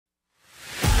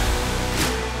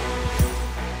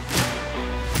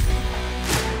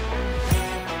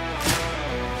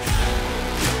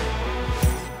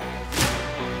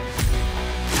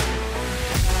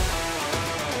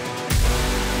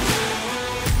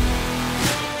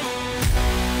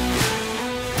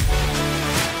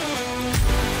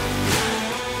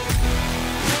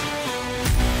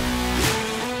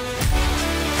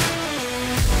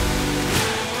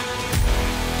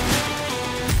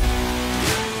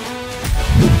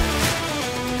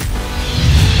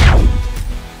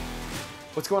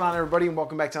What's going on, everybody, and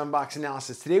welcome back to Unbox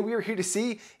Analysis. Today we are here to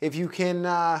see if you can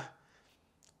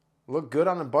look good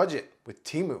on a budget with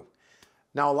Temu.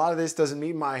 Now, a lot of this doesn't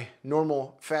meet my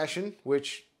normal fashion,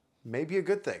 which may be a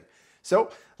good thing. So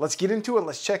let's get into it.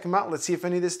 Let's check them out. Let's see if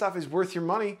any of this stuff is worth your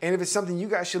money and if it's something you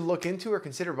guys should look into or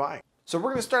consider buying. So we're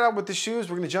gonna start out with the shoes.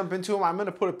 We're gonna jump into them. I'm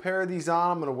gonna put a pair of these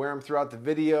on. I'm gonna wear them throughout the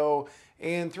video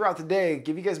and throughout the day.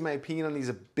 Give you guys my opinion on these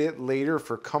a bit later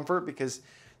for comfort, because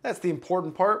that's the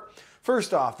important part.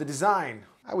 First off, the design.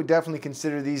 I would definitely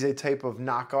consider these a type of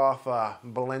knockoff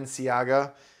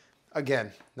Balenciaga.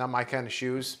 Again, not my kind of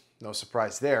shoes, no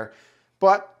surprise there.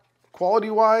 But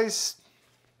quality-wise,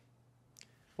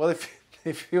 well,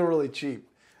 they feel really cheap.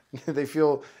 They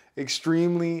feel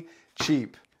extremely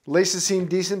cheap. Laces seem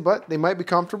decent, but they might be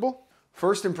comfortable.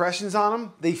 First impressions on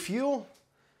them, they feel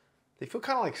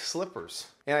kind of like slippers,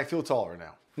 and I feel taller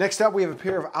now. Next up, we have a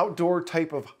pair of outdoor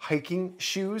type of hiking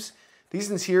shoes. These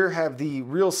ones here have the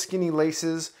real skinny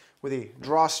laces with a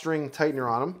drawstring tightener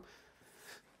on them.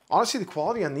 Honestly, the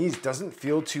quality on these doesn't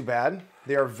feel too bad.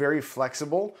 They are very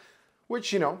flexible,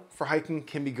 which, you know, for hiking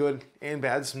can be good and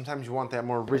bad. Sometimes you want that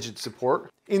more rigid support.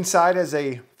 Inside has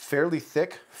a fairly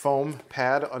thick foam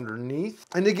pad underneath.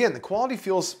 And again, the quality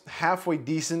feels halfway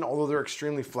decent, although they're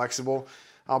extremely flexible.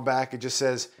 Out back, it just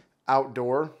says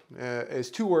outdoor.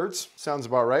 Is 2 words, sounds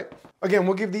about right. Again,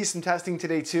 we'll give these some testing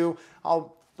today too.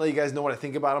 I'll let you guys know what I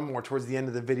think about them more towards the end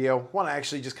of the video. Want to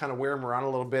actually just kind of wear them around a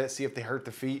little bit, see if they hurt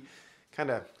the feet, kind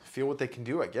of feel what they can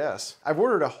do, I guess. I've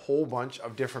ordered a whole bunch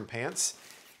of different pants,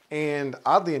 and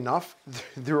oddly enough,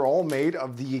 they're all made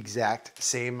of the exact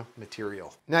same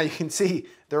material. Now you can see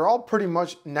they're all pretty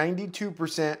much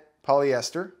 92%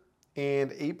 polyester and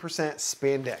 8%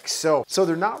 spandex. So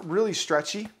they're not really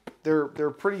stretchy. They're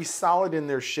pretty solid in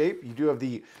their shape. You do have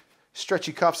the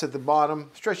stretchy cuffs at the bottom,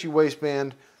 stretchy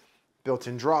waistband,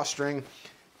 built-in drawstring,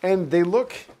 and they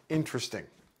look interesting.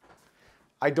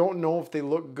 I don't know if they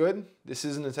look good. This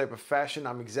isn't the type of fashion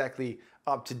I'm exactly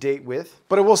up to date with,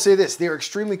 but I will say this, they are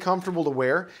extremely comfortable to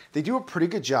wear. They do a pretty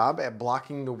good job at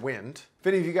blocking the wind. If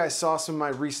any of you guys saw some of my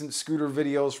recent scooter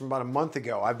videos from about a month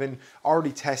ago, I've been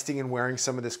already testing and wearing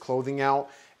some of this clothing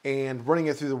out and running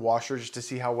it through the washer just to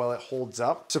see how well it holds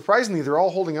up. Surprisingly, they're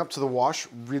all holding up to the wash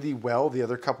really well. The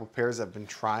other couple pairs I've been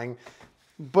trying.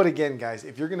 But again, guys,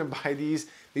 if you're gonna buy these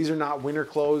are not winter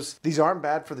clothes. These aren't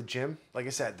bad for the gym. Like I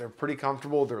said, they're pretty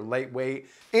comfortable, they're lightweight.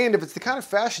 And if it's the kind of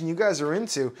fashion you guys are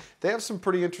into, they have some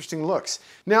pretty interesting looks.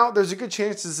 Now, there's a good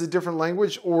chance this is a different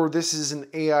language or this is an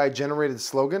AI generated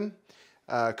slogan.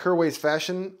 Kerway's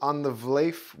fashion on the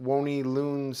Vlaif Woni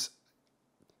Loons.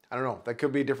 I don't know, that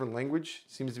could be a different language.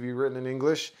 Seems to be written in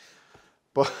English,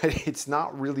 but it's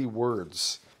not really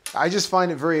words. I just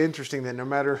find it very interesting that no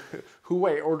matter who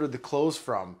I ordered the clothes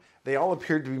from, they all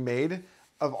appeared to be made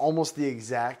of almost the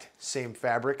exact same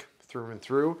fabric through and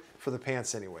through, for the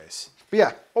pants anyways. But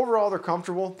yeah, overall they're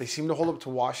comfortable. They seem to hold up to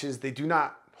washes. They do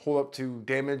not hold up to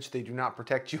damage. They do not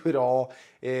protect you at all.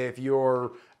 If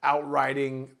you're out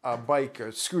riding a bike,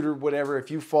 a scooter, whatever, if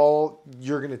you fall,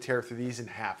 you're gonna tear through these in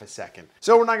half a second.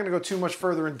 So we're not gonna go too much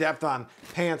further in depth on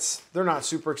pants. They're not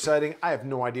super exciting. I have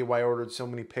no idea why I ordered so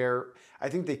many pair. I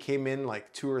think they came in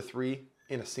like 2 or 3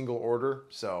 in a single order.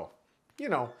 So, you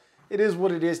know, it is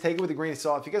what it is. Take it with a grain of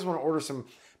salt. If you guys want to order some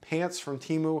pants from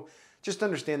Temu, just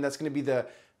understand that's going to be the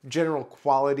general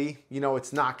quality. You know,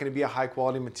 it's not going to be a high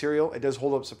quality material. It does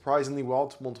hold up surprisingly well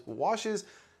to multiple washes,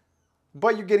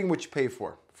 but you're getting what you pay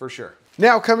for sure.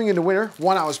 Now, coming into winter,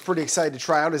 one I was pretty excited to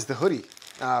try out is the hoodie.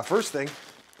 First thing,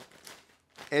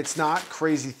 it's not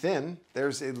crazy thin.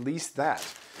 There's at least that.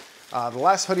 The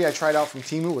last hoodie I tried out from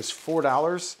Temu was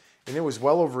 $4, and it was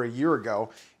well over a year ago,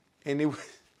 and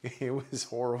it was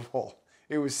horrible.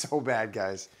 It was so bad,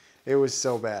 guys. It was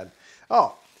so bad.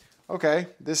 Oh, okay.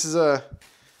 This is a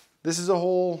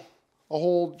whole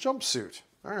jumpsuit.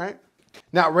 All right.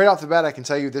 Now, right off the bat, I can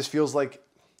tell you this feels like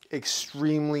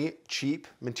extremely cheap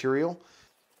material.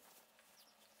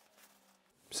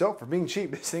 So for being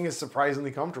cheap, this thing is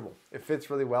surprisingly comfortable. It fits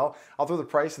really well. I'll throw the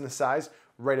price and the size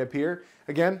right up here.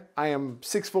 Again, I am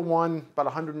 6'1", about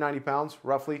 190 pounds,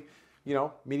 roughly, you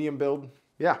know, medium build.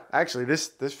 Yeah, actually, this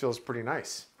feels pretty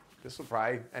nice. This will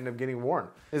probably end up getting worn.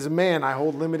 As a man, I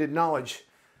hold limited knowledge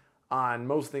on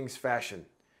most things fashion.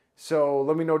 So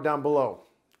let me know down below.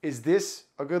 Is this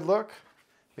a good look?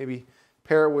 Maybe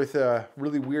pair it with a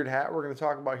really weird hat we're gonna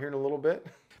talk about here in a little bit.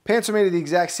 Pants are made of the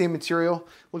exact same material.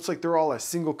 Looks like they're all a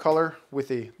single color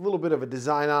with a little bit of a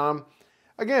design on them.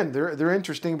 Again, they're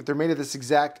interesting, but they're made of this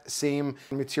exact same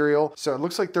material. So it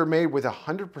looks like they're made with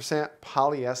 100%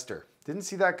 polyester. Didn't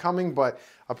see that coming, but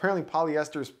apparently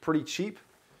polyester is pretty cheap.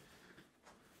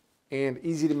 and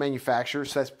easy to manufacture.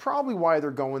 So that's probably why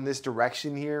they're going this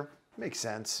direction here. Makes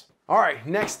sense. All right,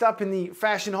 next up in the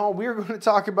fashion haul, we are going to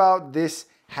talk about this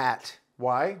hat.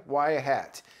 Why? Why a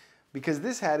hat? Because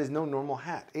this hat is no normal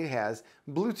hat. It has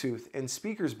Bluetooth and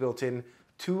speakers built in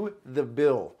to the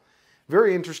bill.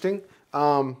 Very interesting.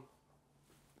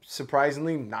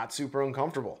 Surprisingly, not super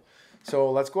uncomfortable.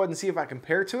 So let's go ahead and see if I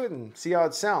compare to it and see how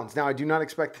it sounds. Now, I do not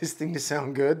expect this thing to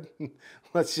sound good.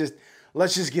 Let's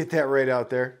just get that right out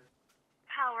there.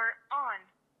 Power on.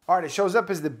 All right, it shows up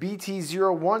as the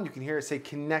BT01. You can hear it say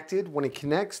connected when it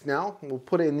connects. Now, we'll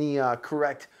put it in the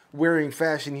correct wearing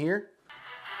fashion here.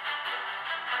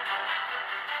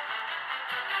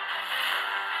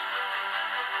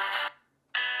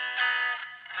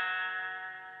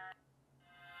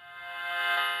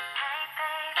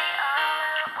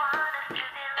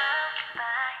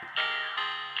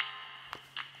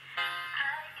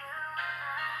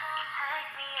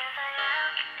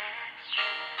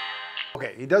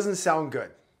 Okay, it doesn't sound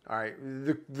good. All right,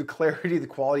 the clarity, the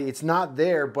quality, it's not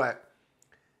there, but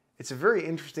it's a very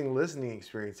interesting listening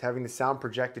experience having the sound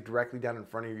projected directly down in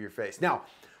front of your face. Now,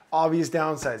 obvious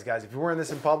downsides, guys. If you're wearing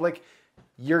this in public,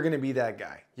 you're gonna be that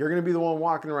guy. You're gonna be the one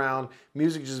walking around,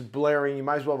 music just blaring. You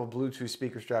might as well have a Bluetooth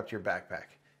speaker strapped to your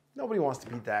backpack. Nobody wants to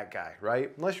be that guy,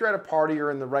 right? Unless you're at a party or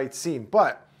in the right scene.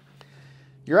 But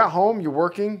you're at home, you're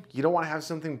working, you don't wanna have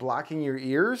something blocking your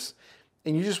ears,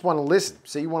 and you just want to listen.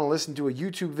 Say you want to listen to a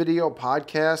YouTube video,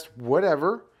 podcast,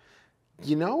 whatever.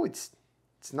 You know, it's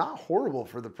not horrible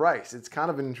for the price. It's kind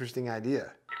of an interesting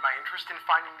idea. In my interest in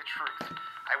finding the truth,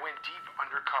 I went deep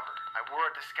undercover. I wore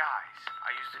a disguise. I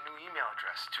used a new email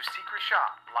address to secret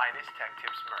shop Linus Tech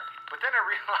Tips Merc. But then I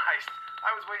realized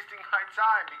I was wasting my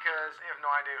time because they have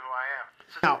no idea who I am.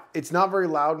 So now, it's not very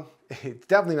loud. It's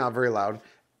definitely not very loud.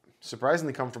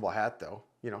 Surprisingly comfortable hat though.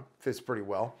 You know, fits pretty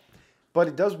well. But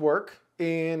it does work.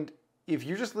 And if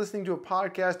you're just listening to a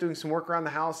podcast, doing some work around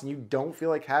the house, and you don't feel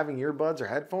like having earbuds or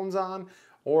headphones on,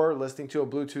 or listening to a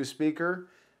Bluetooth speaker,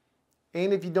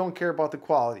 and if you don't care about the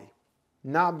quality,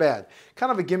 not bad.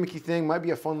 Kind of a gimmicky thing, might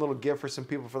be a fun little gift for some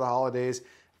people for the holidays.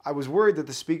 I was worried that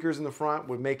the speakers in the front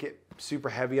would make it super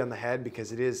heavy on the head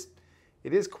because it is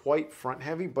quite front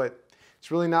heavy, but it's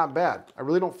really not bad. I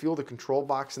really don't feel the control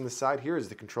box in the side. Here is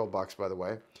the control box, by the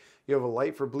way. You have a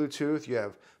light for Bluetooth, you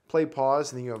have play,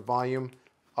 pause, and then you have volume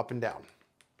up and down.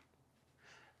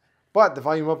 But the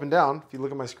volume up and down, if you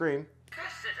look at my screen,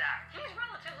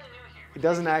 it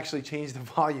doesn't actually change the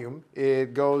volume.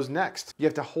 It goes next. You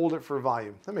have to hold it for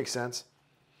volume. That makes sense.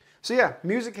 So yeah,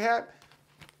 music hat,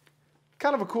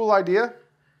 kind of a cool idea.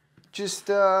 Just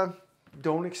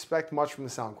don't expect much from the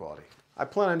sound quality. I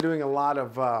plan on doing a lot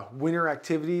of winter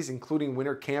activities, including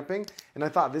winter camping, and I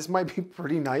thought this might be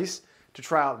pretty nice to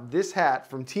try out this hat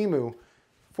from Temu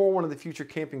for one of the future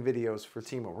camping videos for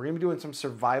Temu. We're gonna be doing some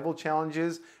survival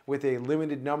challenges with a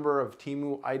limited number of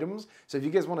Temu items. So if you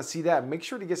guys wanna see that, make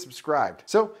sure to get subscribed.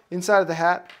 So inside of the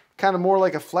hat, kind of more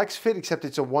like a flex fit, except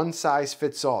it's a one size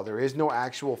fits all. There is no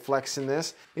actual flex in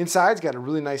this. Inside's got a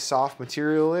really nice soft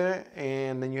material in it,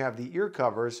 and then you have the ear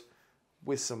covers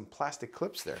with some plastic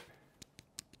clips there.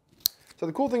 So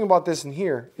the cool thing about this in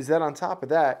here is that on top of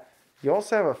that, you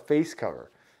also have a face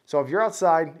cover. So if you're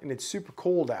outside and it's super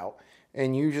cold out,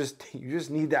 and you just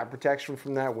need that protection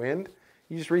from that wind,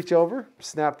 you just reach over,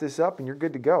 snap this up, and you're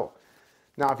good to go.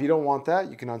 Now, if you don't want that,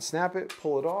 you can unsnap it,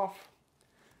 pull it off,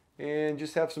 and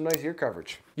just have some nice ear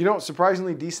coverage. You know,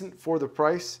 surprisingly decent for the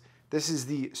price. This is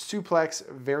the Suplex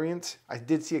variant. I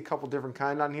did see a couple different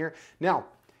kinds on here. Now,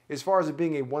 as far as it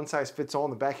being a one-size-fits-all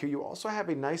in the back here, you also have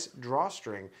a nice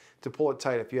drawstring to pull it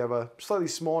tight if you have a slightly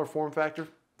smaller form factor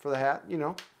for the hat, you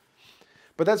know.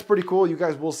 But that's pretty cool. You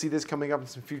guys will see this coming up in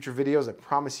some future videos. I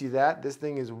promise you that. This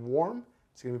thing is warm.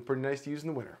 It's gonna be pretty nice to use in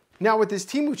the winter. Now with this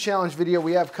Temu challenge video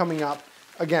we have coming up,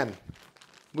 again,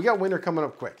 we got winter coming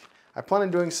up quick. I plan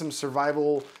on doing some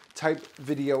survival type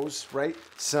videos, right?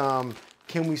 Some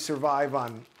can we survive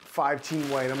on 5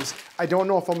 Temu items. I don't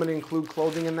know if I'm gonna include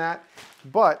clothing in that,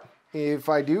 but if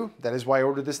I do, that is why I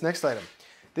ordered this next item.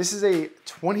 This is a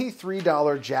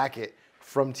 $23 jacket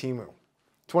from Temu.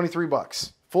 23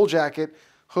 bucks. Full jacket,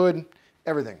 hood,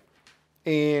 everything.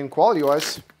 And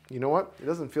quality-wise, you know what? It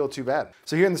doesn't feel too bad.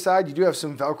 So here on the side, you do have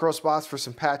some Velcro spots for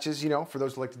some patches, you know, for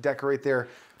those who like to decorate their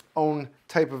own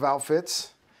type of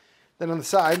outfits. Then on the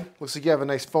side, looks like you have a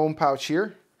nice foam pouch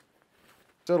here.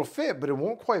 So it'll fit, but it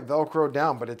won't quite Velcro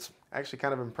down, but it's actually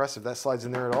kind of impressive. That slides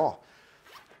in there at all.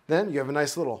 Then you have a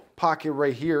nice little pocket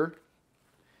right here.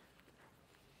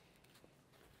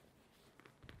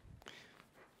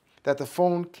 That the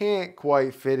phone can't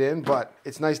quite fit in, but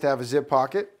it's nice to have a zip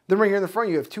pocket. Then right here in the front,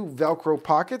 you have 2 Velcro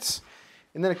pockets.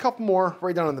 and then a couple more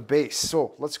right down on the base.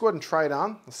 So let's go ahead and try it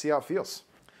on. Let's see how it feels.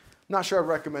 Not sure I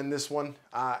recommend this one.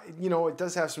 You know, it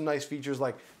does have some nice features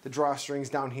like the drawstrings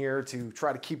down here to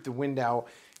try to keep the wind out.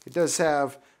 It does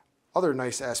have other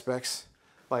nice aspects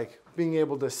like being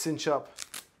able to cinch up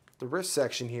the wrist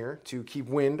section here to keep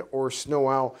wind or snow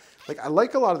out. Like, I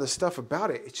like a lot of the stuff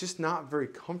about it. It's just not very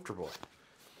comfortable.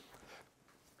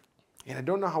 And I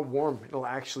don't know how warm it'll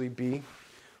actually be.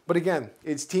 But again,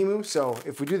 it's Temu, so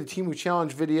if we do the Temu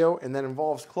challenge video and that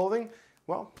involves clothing,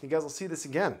 well, you guys will see this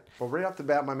again. But right off the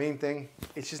bat, my main thing,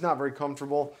 it's just not very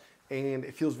comfortable and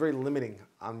it feels very limiting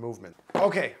on movement.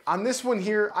 Okay, on this one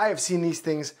here, I have seen these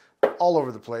things all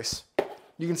over the place.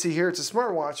 You can see here it's a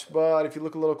smartwatch, but if you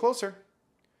look a little closer,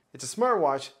 it's a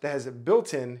smartwatch that has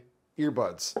built-in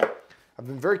earbuds. I've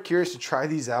been very curious to try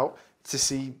these out to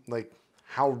see like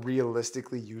how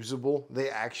realistically usable they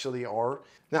actually are.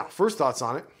 Now, first thoughts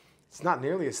on it, it's not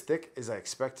nearly as thick as I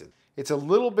expected. It's a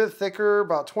little bit thicker,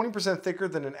 about 20% thicker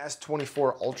than an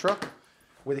S24 Ultra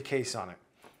with a case on it.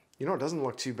 You know, it doesn't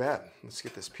look too bad. Let's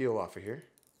get this peel off of here.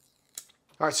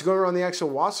 All right, so going around the actual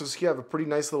watch, so you have a pretty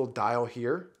nice little dial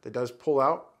here that does pull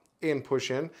out and push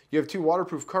in. You have two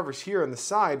waterproof covers here on the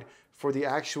side for the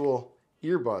actual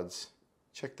earbuds.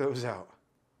 Check those out.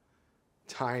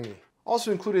 Tiny.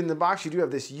 Also included in the box, you do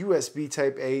have this USB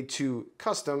Type A to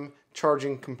custom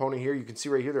charging component here. You can see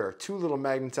right here, there are two little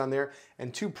magnets on there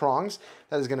and two prongs.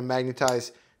 That is going to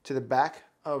magnetize to the back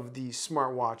of the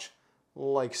smartwatch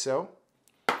like so.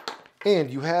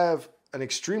 And you have an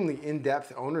extremely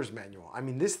in-depth owner's manual. I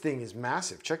mean, this thing is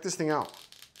massive. Check this thing out.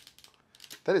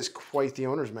 That is quite the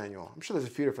owner's manual. I'm sure there's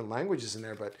a few different languages in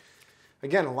there, but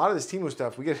again, a lot of this Temu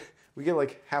stuff, we get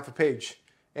like half a page,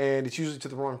 and it's usually to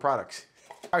the wrong products.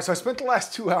 All right, so I spent the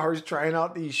last 2 hours trying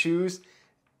out these shoes.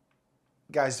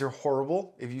 Guys, they're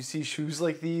horrible. If you see shoes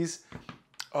like these,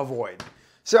 avoid.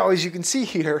 So as you can see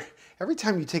here, every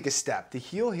time you take a step, the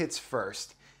heel hits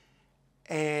first,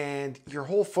 and your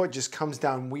whole foot just comes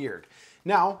down weird.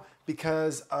 Now,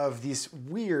 because of this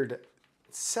weird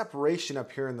separation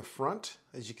up here in the front,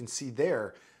 as you can see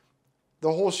there,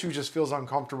 the whole shoe just feels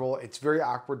uncomfortable. It's very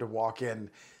awkward to walk in.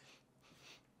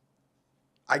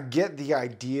 I get the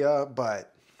idea,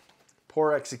 but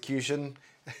poor execution.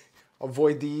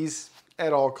 Avoid these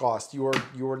at all costs. You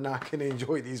are not going to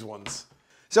enjoy these ones.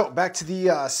 So back to the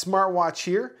smartwatch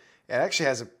here. It actually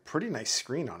has a pretty nice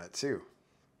screen on it too.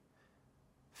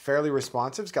 Fairly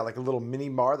responsive. It's got like a little mini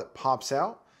bar that pops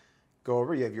out. Go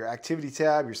over, you have your activity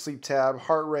tab, your sleep tab,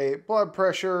 heart rate, blood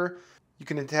pressure. You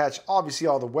can attach obviously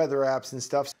all the weather apps and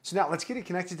stuff. So now let's get it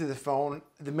connected to the phone.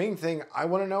 The main thing I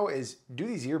want to know is, do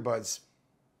these earbuds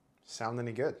sound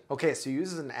any good? Okay, so it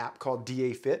uses an app called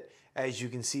DA Fit. As you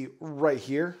can see right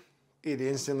here, it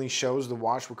instantly shows the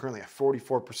watch. We're currently at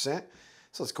 44%.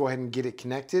 So let's go ahead and get it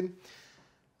connected.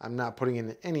 I'm not putting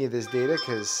in any of this data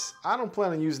because I don't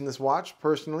plan on using this watch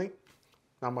personally.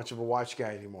 Not much of a watch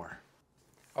guy anymore.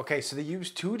 Okay, so they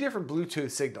use two different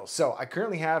Bluetooth signals. So I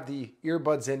currently have the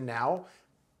earbuds in now.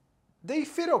 They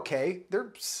fit okay.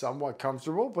 They're somewhat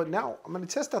comfortable, but now I'm going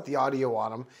to test out the audio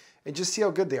on them and just see how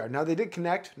good they are. Now they did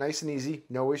connect nice and easy.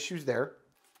 No issues there.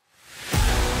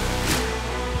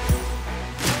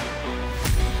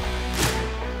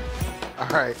 All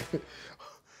right.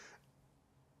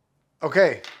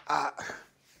 Okay.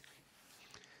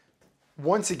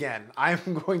 Once again,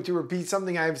 I'm going to repeat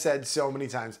something I've said so many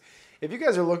times. If you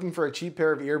guys are looking for a cheap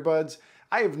pair of earbuds,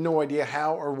 I have no idea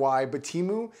how or why, but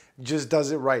Temu just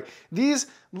does it right. These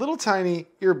little tiny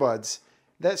earbuds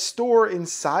that store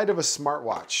inside of a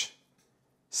smartwatch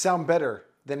sound better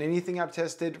than anything I've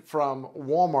tested from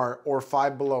Walmart or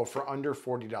Five Below for under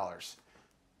 $40.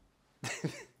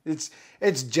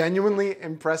 It's genuinely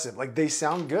impressive. Like, they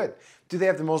sound good. Do they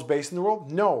have the most bass in the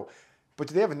world? No. But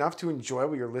do they have enough to enjoy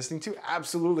what you're listening to?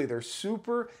 Absolutely. They're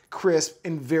super crisp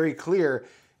and very clear,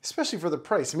 especially for the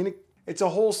price. I mean, it's a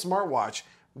whole smartwatch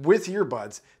with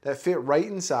earbuds that fit right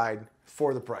inside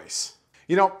for the price.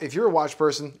 You know, if you're a watch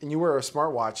person and you wear a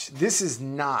smartwatch, this is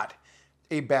not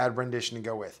a bad rendition to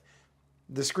go with.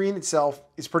 The screen itself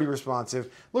is pretty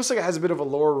responsive. Looks like it has a bit of a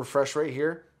lower refresh rate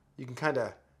here. You can kind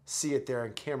of see it there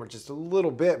on camera just a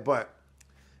little bit, but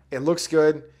it looks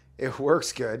good. It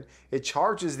works good. It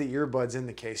charges the earbuds in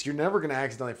the case. You're never going to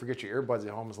accidentally forget your earbuds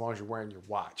at home as long as you're wearing your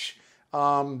watch.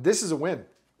 This is a win.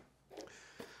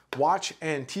 Watch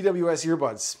and TWS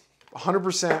earbuds,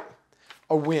 100%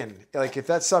 a win. Like, if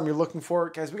that's something you're looking for,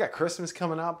 guys, we got Christmas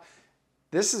coming up.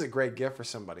 This is a great gift for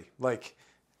somebody. Like,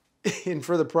 and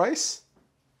for the price,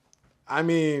 I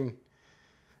mean,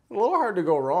 a little hard to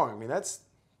go wrong. I mean, that's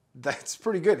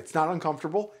pretty good. It's not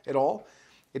uncomfortable at all.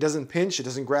 It doesn't pinch. It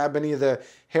doesn't grab any of the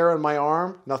hair on my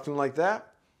arm. Nothing like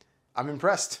that. I'm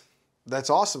impressed. That's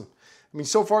awesome. I mean,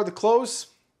 so far the clothes,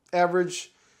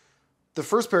 average. The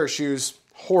first pair of shoes,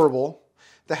 horrible.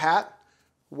 The hat,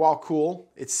 while cool,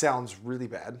 it sounds really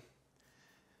bad.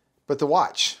 But the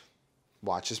watch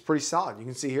is pretty solid. You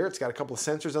can see here, it's got a couple of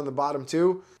sensors on the bottom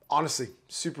too. Honestly,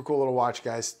 super cool little watch,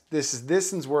 guys. This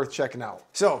one's worth checking out.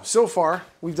 So far,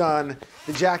 we've done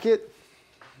the jacket.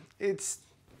 It's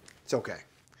okay.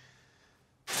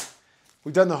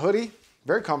 We've done the hoodie,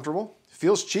 very comfortable.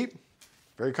 Feels cheap,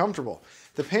 very comfortable.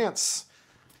 The pants,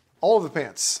 all of the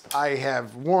pants. I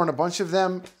have worn a bunch of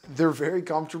them. They're very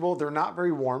comfortable. They're not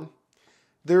very warm.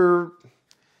 They're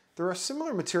a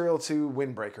similar material to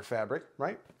windbreaker fabric,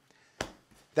 right?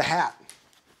 The hat,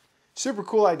 super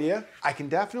cool idea. I can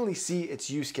definitely see its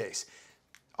use case.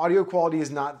 Audio quality is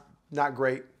not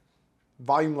great.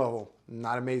 Volume level,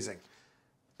 not amazing,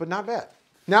 but not bad.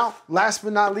 Now, last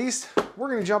but not least, we're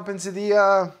gonna jump into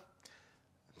the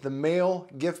male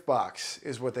gift box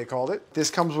is what they called it. This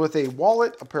comes with a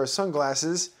wallet, a pair of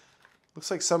sunglasses,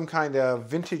 looks like some kind of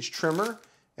vintage trimmer,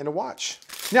 and a watch.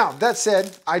 Now, that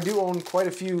said, I do own quite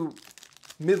a few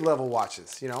mid-level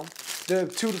watches, you know, the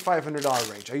 $200 to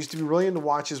 $500 range. I used to be really into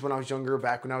watches when I was younger,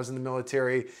 back when I was in the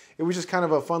military. It was just kind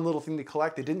of a fun little thing to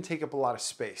collect. It didn't take up a lot of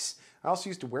space. I also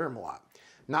used to wear them a lot.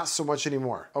 Not so much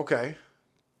anymore. Okay,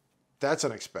 that's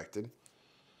unexpected.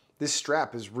 This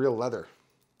strap is real leather.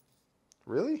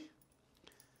 Really?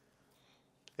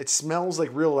 It smells like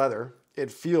real leather.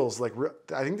 It feels like real.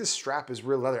 I think this strap is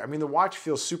real leather. I mean, the watch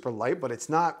feels super light, but it's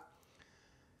not,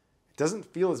 it doesn't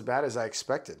feel as bad as I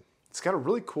expected. It's got a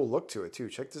really cool look to it too.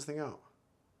 Check this thing out.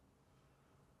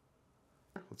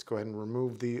 Let's go ahead and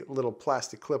remove the little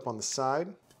plastic clip on the side.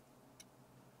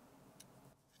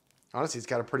 Honestly, it's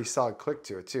got a pretty solid click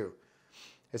to it too.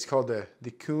 It's called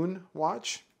the Coon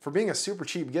watch. For being a super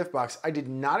cheap gift box, I did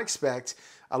not expect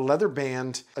a leather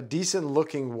band, a decent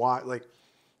looking watch. Like,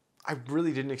 I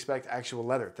really didn't expect actual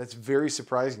leather. That's very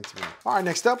surprising to me. All right,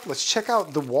 next up, let's check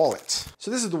out the wallet.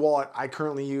 So this is the wallet I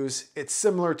currently use. It's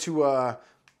similar to a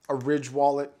Ridge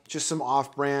wallet, just some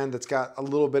off-brand that's got a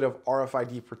little bit of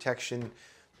RFID protection.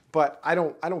 But I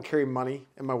don't carry money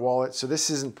in my wallet, so this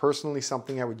isn't personally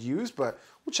something I would use, but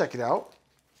we'll check it out.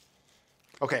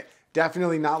 Okay,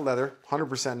 definitely not leather,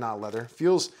 100% not leather.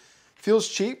 Feels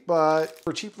cheap, but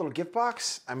for a cheap little gift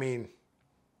box, I mean,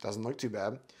 doesn't look too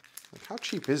bad. Like, how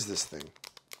cheap is this thing?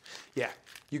 Yeah,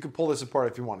 you could pull this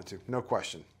apart if you wanted to, no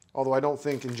question. Although I don't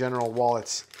think in general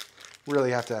wallets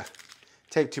really have to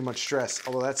take too much stress,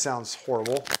 although that sounds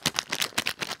horrible.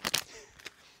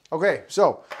 Okay,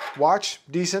 so watch,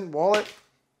 decent, wallet,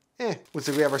 Looks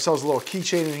like we have ourselves a little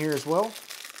keychain in here as well.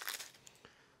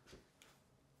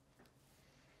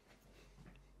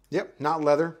 Yep, not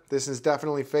leather. This is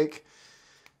definitely fake.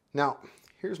 Now,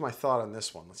 here's my thought on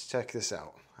this one. Let's check this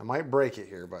out. I might break it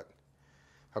here, but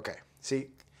okay. See,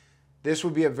 this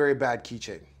would be a very bad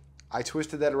keychain. I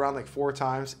twisted that around like 4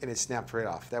 times and it snapped right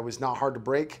off. That was not hard to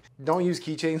break. Don't use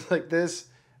keychains like this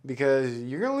because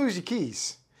you're gonna lose your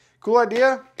keys. Cool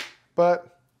idea,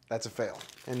 but that's a fail.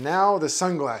 And now the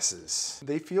sunglasses.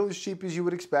 They feel as cheap as you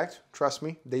would expect. Trust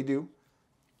me, they do.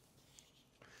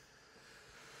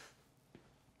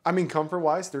 I mean,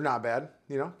 comfort-wise, they're not bad.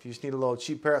 You know, if you just need a little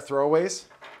cheap pair of throwaways.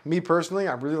 Me personally,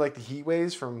 I really like the heat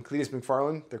waves from Cletus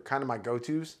McFarlane. They're kind of my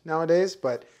go-tos nowadays,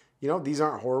 but you know, these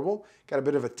aren't horrible. Got a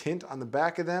bit of a tint on the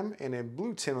back of them and a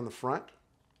blue tint on the front.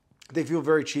 They feel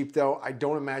very cheap though. I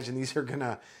don't imagine these are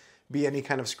gonna be any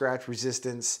kind of scratch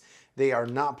resistance. They are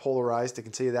not polarized, I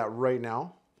can tell you that right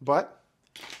now, but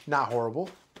not horrible.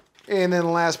 And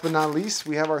then last but not least,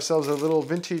 we have ourselves a little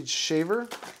vintage shaver.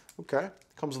 Okay,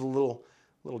 comes with a little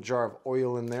jar of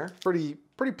oil in there. Pretty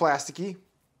plasticky.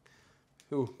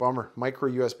 Ooh, bummer. Micro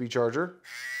USB charger.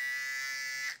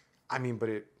 I mean,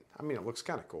 it looks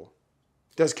kind of cool.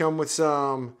 It does come with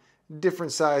some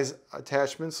different size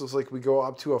attachments. Looks like we go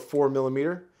up to a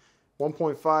 4mm,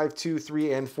 1.5, 2,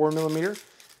 3, and 4mm,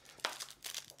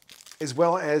 as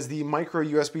well as the micro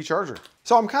USB charger.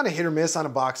 So I'm kind of hit or miss on a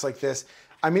box like this.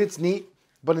 I mean, it's neat,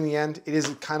 but in the end, it is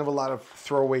kind of a lot of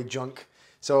throwaway junk.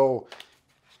 So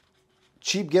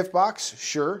cheap gift box,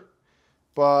 sure,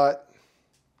 but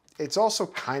it's also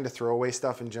kind of throwaway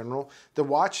stuff in general. The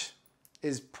watch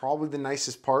is probably the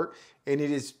nicest part, and it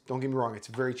is, don't get me wrong, it's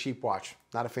a very cheap watch,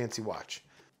 not a fancy watch.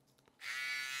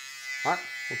 All right,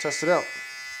 we'll test it out.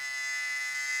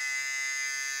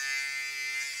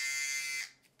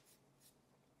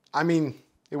 I mean,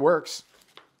 it works.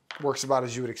 Works about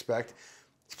as you would expect.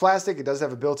 It's plastic, it does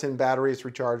have a built-in battery, it's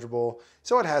rechargeable,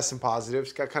 so it has some positives.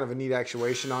 It's got kind of a neat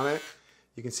actuation on it.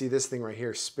 You can see this thing right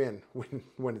here spin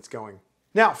when it's going.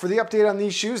 Now, for the update on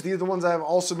these shoes, these are the ones I've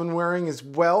also been wearing as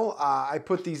well. I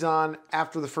put these on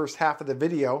after the first half of the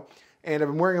video, and I've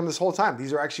been wearing them this whole time.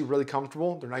 These are actually really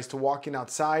comfortable. They're nice to walk in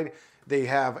outside. They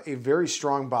have a very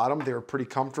strong bottom. They're pretty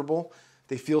comfortable.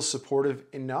 They feel supportive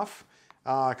enough.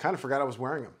 I kind of forgot I was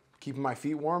wearing them. Keeping my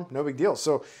feet warm, no big deal.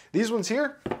 So these ones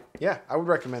here, yeah, I would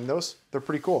recommend those. They're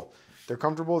pretty cool. They're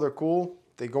comfortable, they're cool.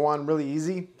 They go on really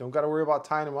easy. Don't got to worry about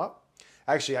tying them up.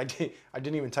 Actually, I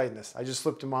didn't even tighten this. I just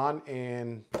slipped them on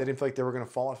and they didn't feel like they were gonna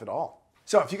fall off at all.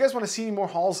 So if you guys wanna see any more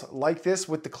hauls like this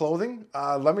with the clothing,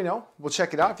 let me know. We'll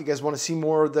check it out. If you guys wanna see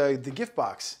more of the gift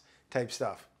box type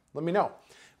stuff, let me know.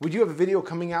 We do have a video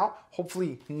coming out,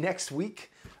 hopefully next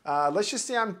week. Let's just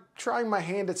say I'm trying my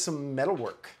hand at some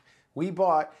metalwork. We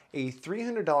bought a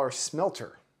 $300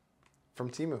 smelter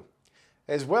from Temu,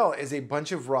 as well as a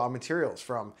bunch of raw materials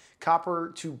from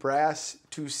copper to brass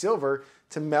to silver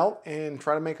to melt and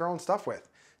try to make our own stuff with.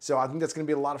 So I think that's gonna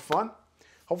be a lot of fun.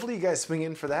 Hopefully you guys swing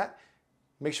in for that.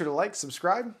 Make sure to like,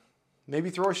 subscribe, maybe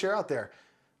throw a share out there.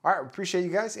 All right, we appreciate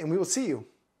you guys, and we will see you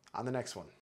on the next one.